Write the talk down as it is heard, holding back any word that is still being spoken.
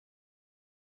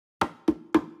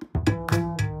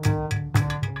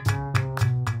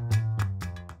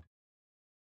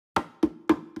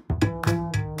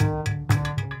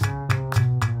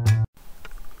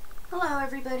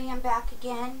everybody, I'm back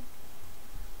again.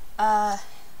 Part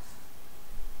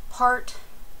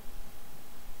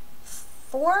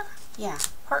 4? Yeah,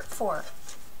 part 4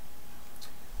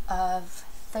 of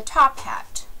the top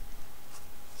hat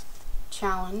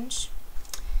challenge.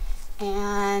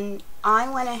 And I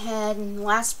went ahead, in the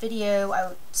last video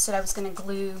I said I was going to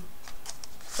glue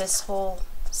this whole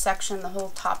section, the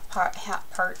whole top hat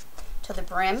part to the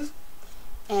brim,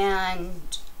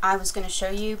 and I was going to show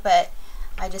you, but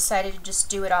I decided to just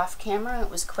do it off camera.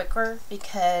 It was quicker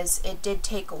because it did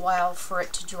take a while for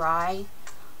it to dry.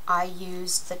 I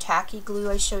used the tacky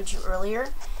glue I showed you earlier.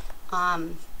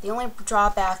 The only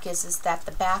drawback is that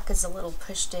the back is a little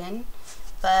pushed in,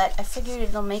 but I figured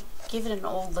it'll give it an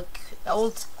old look,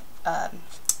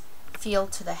 feel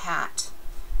to the hat.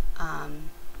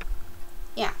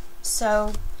 Yeah,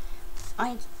 so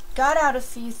I got out a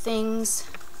few things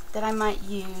that I might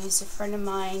use. A friend of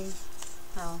mine,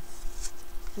 well,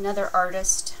 another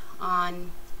artist on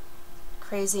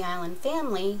Crazy Island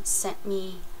Family, sent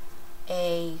me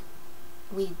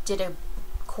we did a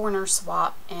corner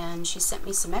swap, and she sent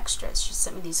me some extras. She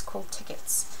sent me these cool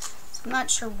tickets. So I'm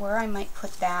not sure where I might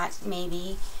put that,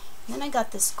 maybe. And then I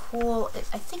got this cool,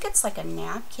 I think it's like a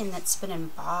napkin that's been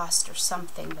embossed or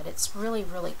something, but it's really,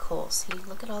 really cool. See,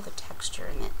 look at all the texture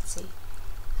in it. See,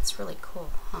 it's really cool,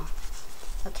 huh?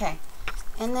 Okay.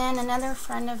 And then another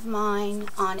friend of mine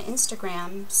on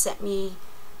Instagram sent me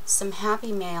some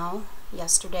Happy Mail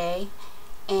yesterday,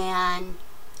 and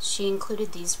she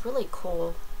included these really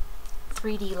cool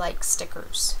 3D like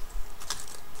stickers.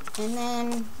 And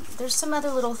then there's some other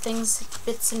little things,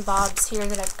 bits and bobs here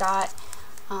that I've got,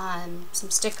 some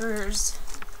stickers.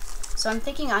 So I'm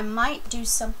thinking I might do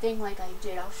something like I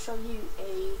did. I'll show you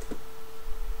a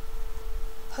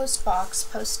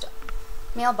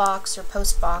mailbox or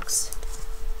post box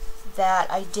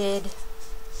that I did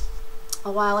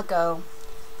a while ago.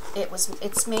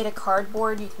 It's made of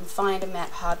cardboard. You can find them at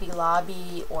Hobby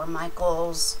Lobby or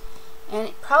Michael's,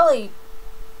 and probably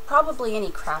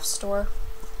any craft store.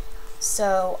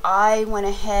 So I went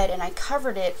ahead and I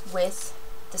covered it with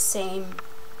the same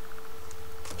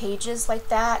pages like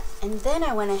that, and then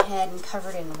I went ahead and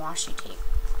covered it in washi tape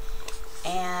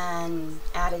and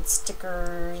added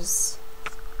stickers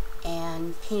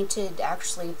and painted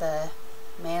actually the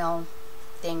mail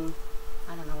thing,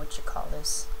 I don't know what you call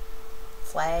this,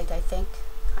 flag, I think,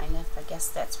 kind of, I guess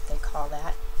that's what they call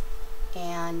that,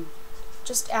 and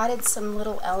just added some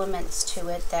little elements to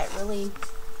it that really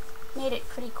made it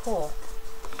pretty cool.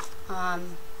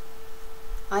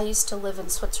 I used to live in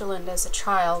Switzerland as a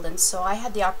child, and so I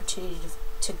had the opportunity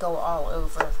to go all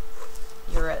over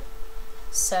Europe.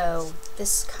 So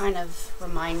this kind of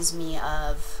reminds me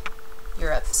of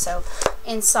Europe. So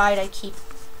inside I keep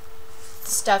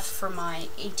stuff for my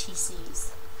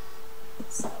ATCs.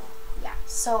 So yeah,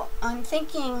 so I'm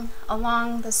thinking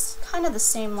along this kind of the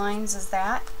same lines as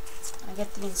that. I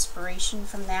get the inspiration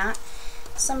from that.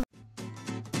 Some